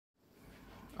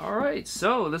Alright,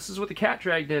 so this is what the cat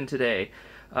dragged in today.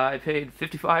 I paid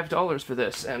 $55 for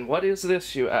this, and what is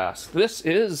this, you ask? This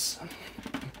is...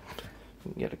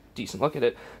 get a decent look at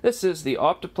it. This is the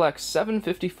Optiplex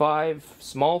 755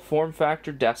 small form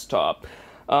factor desktop.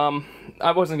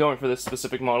 I wasn't going for this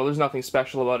specific model. There's nothing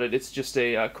special about it. It's just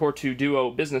a Core 2 Duo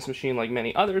business machine like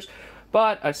many others.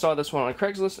 But I saw this one on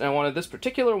Craigslist, and I wanted this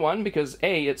particular one because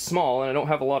A, it's small and I don't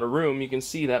have a lot of room. You can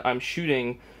see that I'm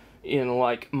shooting in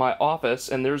like my office,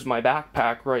 and there's my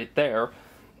backpack right there.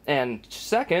 And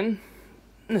second,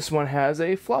 this one has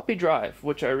a floppy drive,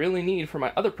 which I really need for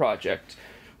my other project,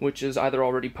 which is either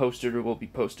already posted or will be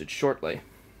posted shortly.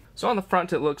 So on the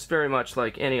front, it looks very much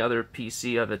like any other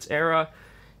PC of its era.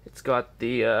 It's got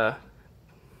the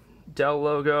Dell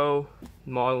logo,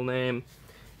 model name.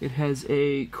 It has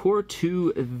a Core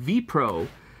 2 vPro.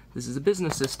 This is a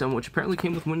business system, which apparently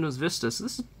came with Windows Vista, so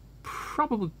this is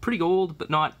probably pretty old, but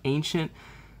not ancient.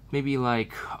 Maybe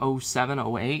like 07,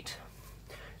 08.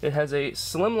 It has a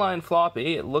slimline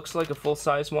floppy. It looks like a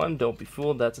full-size one. Don't be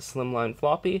fooled, that's a slimline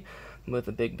floppy with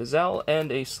a big bezel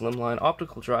and a slimline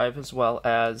optical drive, as well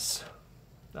as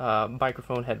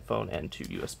microphone, headphone, and 2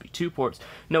 USB 2 ports.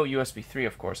 No USB 3,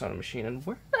 of course, on a machine. And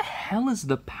where the hell is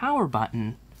the power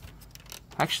button?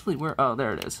 Actually, where? Oh,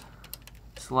 there it is.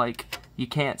 It's like you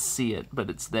can't see it, but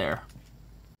it's there.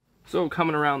 So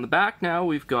coming around the back now,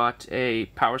 we've got a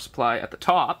power supply at the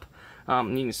top. You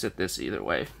can sit this either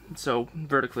way. So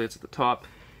vertically, it's at the top.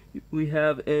 We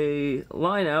have a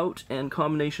line out and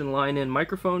combination line in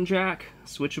microphone jack,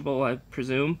 switchable, I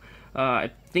presume.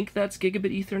 I think that's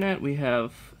gigabit Ethernet. We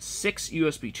have 6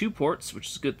 USB 2 ports, which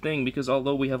is a good thing because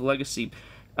although we have legacy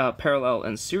parallel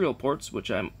and serial ports,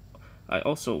 which I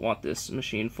also want this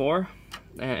machine for,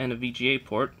 and a VGA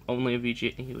port, only a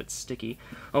VGA, it's sticky,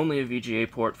 only a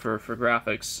VGA port for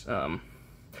graphics.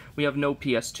 We have no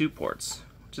PS2 ports,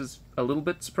 which is a little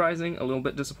bit surprising, a little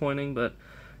bit disappointing, but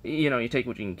you know, you take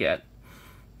what you can get.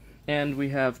 And we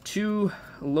have 2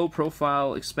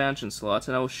 low-profile expansion slots,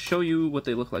 and I will show you what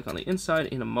they look like on the inside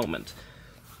in a moment.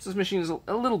 So this machine is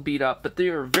a little beat up, but they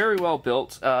are very well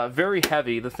built, very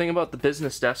heavy. The thing about the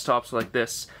business desktops like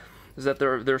this is that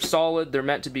they're solid, they're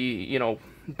meant to be, you know,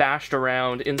 bashed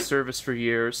around in service for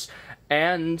years,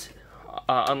 and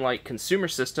unlike consumer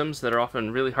systems that are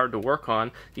often really hard to work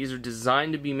on, these are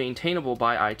designed to be maintainable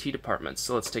by IT departments.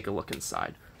 So let's take a look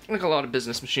inside. Like a lot of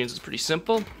business machines, it's pretty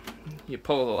simple. You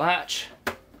pull a little hatch,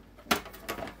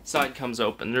 side comes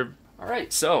open.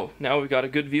 Alright, so now we've got a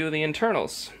good view of the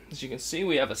internals. As you can see,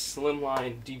 we have a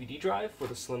slimline DVD drive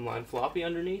with a slimline floppy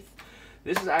underneath.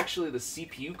 This is actually the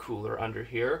CPU cooler under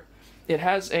here. It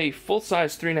has a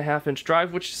full-size 3.5-inch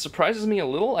drive, which surprises me a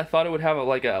little. I thought it would have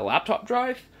like a laptop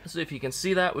drive. So if you can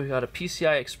see that, we've got a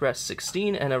PCI Express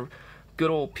 16 and a good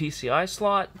old PCI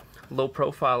slot. Low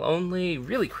profile only,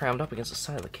 really crammed up against the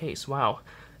side of the case. Wow.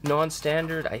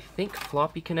 Non-standard, I think,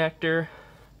 floppy connector.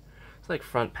 It's like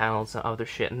front panels and other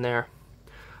shit in there.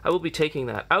 I will be taking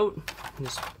that out.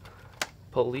 Just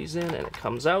pull these in and it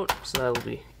comes out, so that'll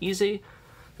be easy.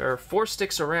 There are 4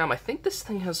 sticks of RAM. I think this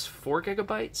thing has 4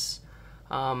 gigabytes.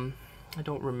 I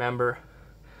don't remember.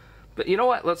 But you know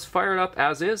what? Let's fire it up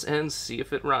as is and see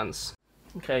if it runs.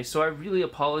 Okay, so I really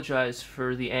apologize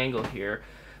for the angle here.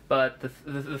 But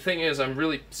the thing is, I'm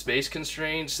really space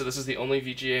constrained, so this is the only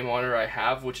VGA monitor I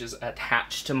have, which is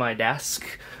attached to my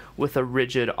desk with a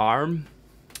rigid arm.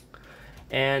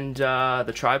 And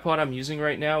the tripod I'm using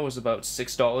right now was about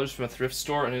 $6 from a thrift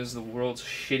store, and it is the world's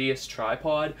shittiest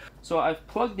tripod. So I've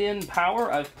plugged in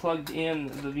power, I've plugged in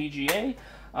the VGA.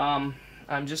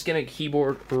 I'm just getting a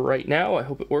keyboard right now. I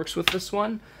hope it works with this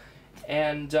one.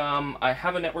 And I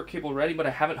have a network cable ready, but I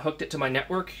haven't hooked it to my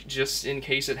network just in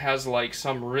case it has like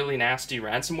some really nasty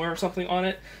ransomware or something on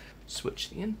it. Switch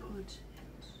the input.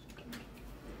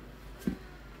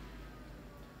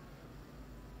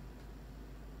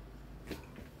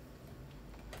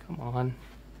 Come on.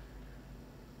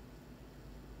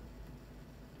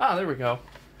 Ah, there we go.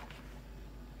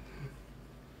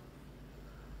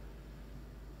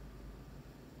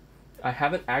 I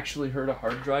haven't actually heard a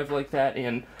hard drive like that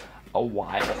in a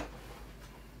while.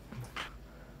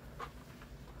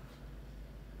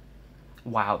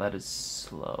 Wow, that is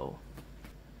slow.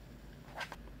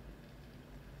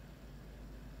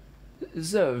 This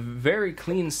is a very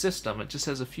clean system. It just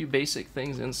has a few basic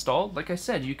things installed. Like I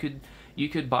said, you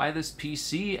could buy this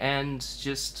PC and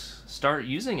just start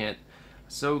using it.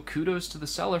 So kudos to the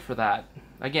seller for that.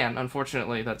 Again,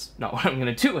 unfortunately, that's not what I'm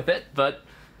gonna do with it, but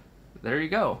there you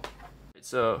go.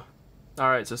 So,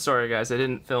 alright, so sorry guys, I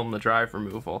didn't film the drive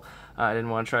removal. I didn't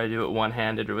want to try to do it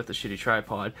one-handed or with a shitty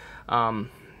tripod.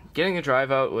 getting the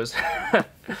drive out was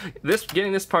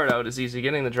getting this part out is easy.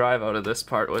 Getting the drive out of this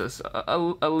part was a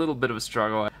little bit of a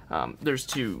struggle. There's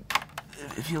two.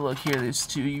 If you look here, there's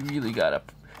two. You really gotta,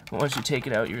 once you take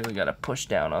it out, you really gotta push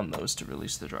down on those to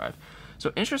release the drive.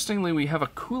 So interestingly, we have a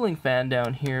cooling fan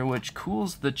down here which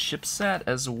cools the chipset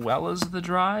as well as the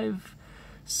drive.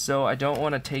 So I don't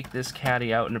want to take this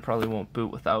caddy out, and it probably won't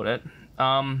boot without it.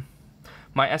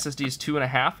 My SSD is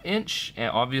 2.5 inch,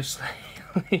 and obviously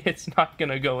it's not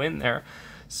gonna go in there.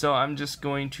 So I'm just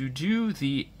going to do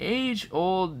the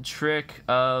age-old trick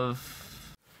of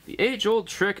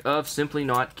simply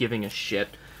not giving a shit.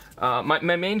 My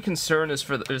main concern is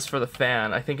for the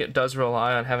fan. I think it does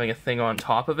rely on having a thing on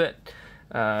top of it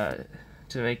to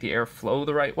make the air flow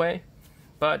the right way.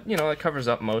 But you know, it covers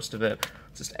up most of it.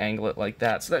 Just angle it like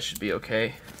that, so that should be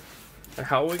okay. And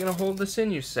how are we gonna hold this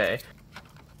in, you say?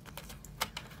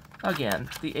 Again,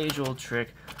 the age-old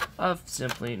trick of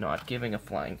simply not giving a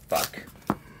flying fuck.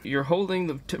 You're holding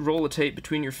the roll of tape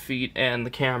between your feet and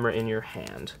the camera in your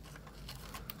hand.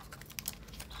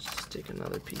 Just stick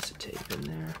another piece of tape in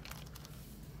there.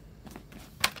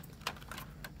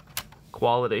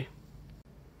 Quality.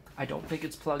 I don't think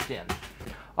it's plugged in.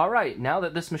 Alright, now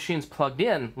that this machine's plugged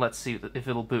in, let's see if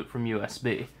it'll boot from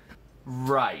USB.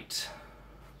 Right.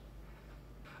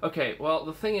 Okay, well,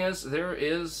 the thing is, there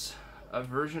is a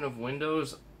version of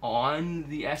Windows on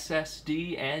the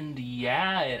SSD, and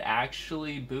yeah, it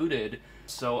actually booted.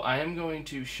 So I am going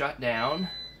to shut down.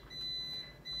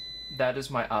 That is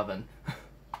my oven.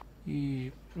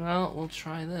 Well, we'll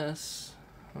try this.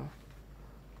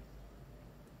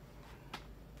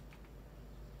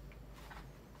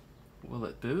 Will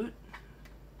it boot?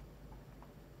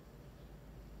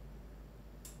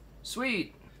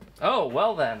 Sweet! Oh,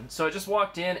 well then. So I just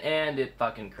walked in and it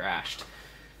fucking crashed.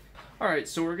 Alright,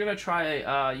 so we're gonna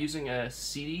try using a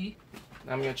CD.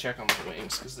 I'm gonna check on my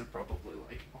wings because they're probably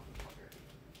like on fire.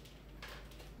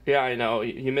 Yeah, I know,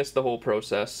 you missed the whole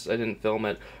process. I didn't film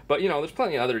it. But you know, there's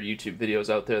plenty of other YouTube videos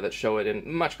out there that show it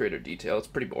in much greater detail. It's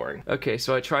pretty boring. Okay,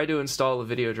 so I tried to install the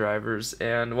video drivers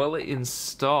and well, it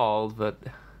installed, but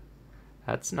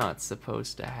that's not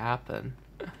supposed to happen.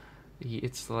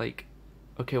 It's like,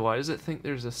 okay, why does it think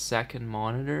there's a second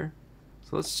monitor?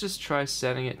 So let's just try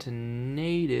setting it to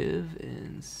native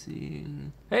and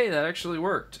seeing. Hey, that actually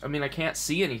worked. I mean, I can't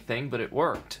see anything, but it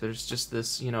worked. There's just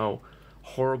this, you know,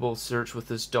 horrible search with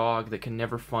this dog that can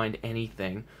never find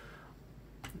anything.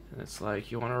 And it's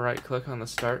like, you want to right click on the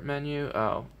start menu?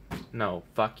 Oh, no,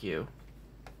 fuck you.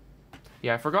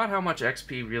 Yeah, I forgot how much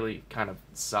XP really kind of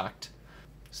sucked.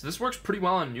 So this works pretty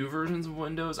well on new versions of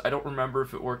Windows. I don't remember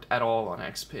if it worked at all on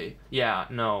XP. Yeah,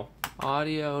 no.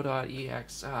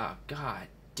 Audio.exe. Ah, god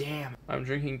damn. I'm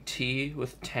drinking tea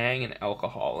with Tang and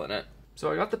alcohol in it.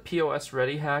 So I got the POS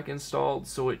Ready hack installed,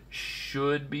 so it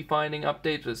should be finding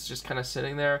updates, but it's just kind of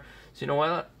sitting there. So you know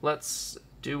what? Let's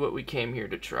do what we came here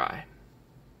to try.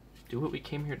 Do what we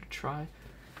came here to try?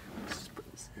 Let's just put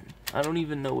this in. I don't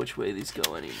even know which way these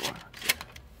go anymore.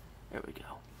 There we go.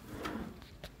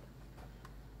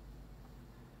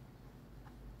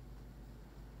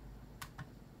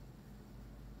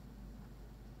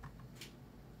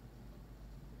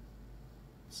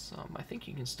 I think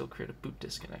you can still create a boot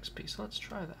disk in XP, so let's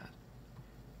try that.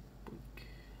 Boink.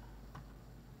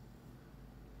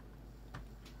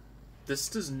 This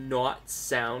does not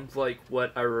sound like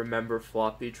what I remember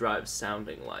floppy drives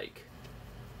sounding like.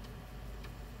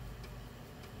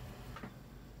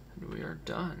 And we are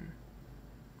done.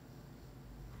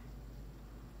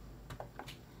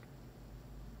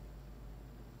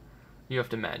 You have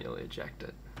to manually eject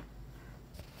it.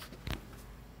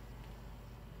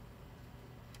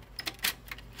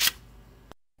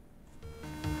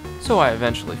 So I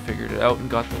eventually figured it out and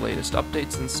got the latest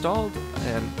updates installed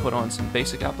and put on some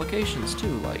basic applications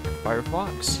too, like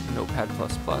Firefox, Notepad++,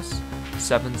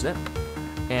 7-Zip,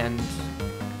 and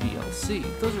VLC.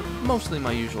 Those are mostly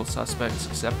my usual suspects,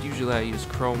 except usually I use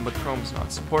Chrome, but Chrome's not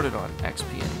supported on XP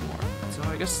anymore. So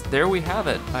I guess there we have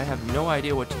it. I have no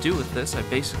idea what to do with this. I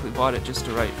basically bought it just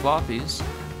to write floppies,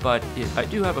 but I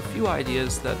do have a few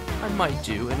ideas that I might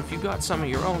do, and if you've got some of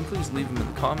your own, please leave them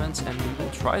in the comments and we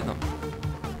will try them.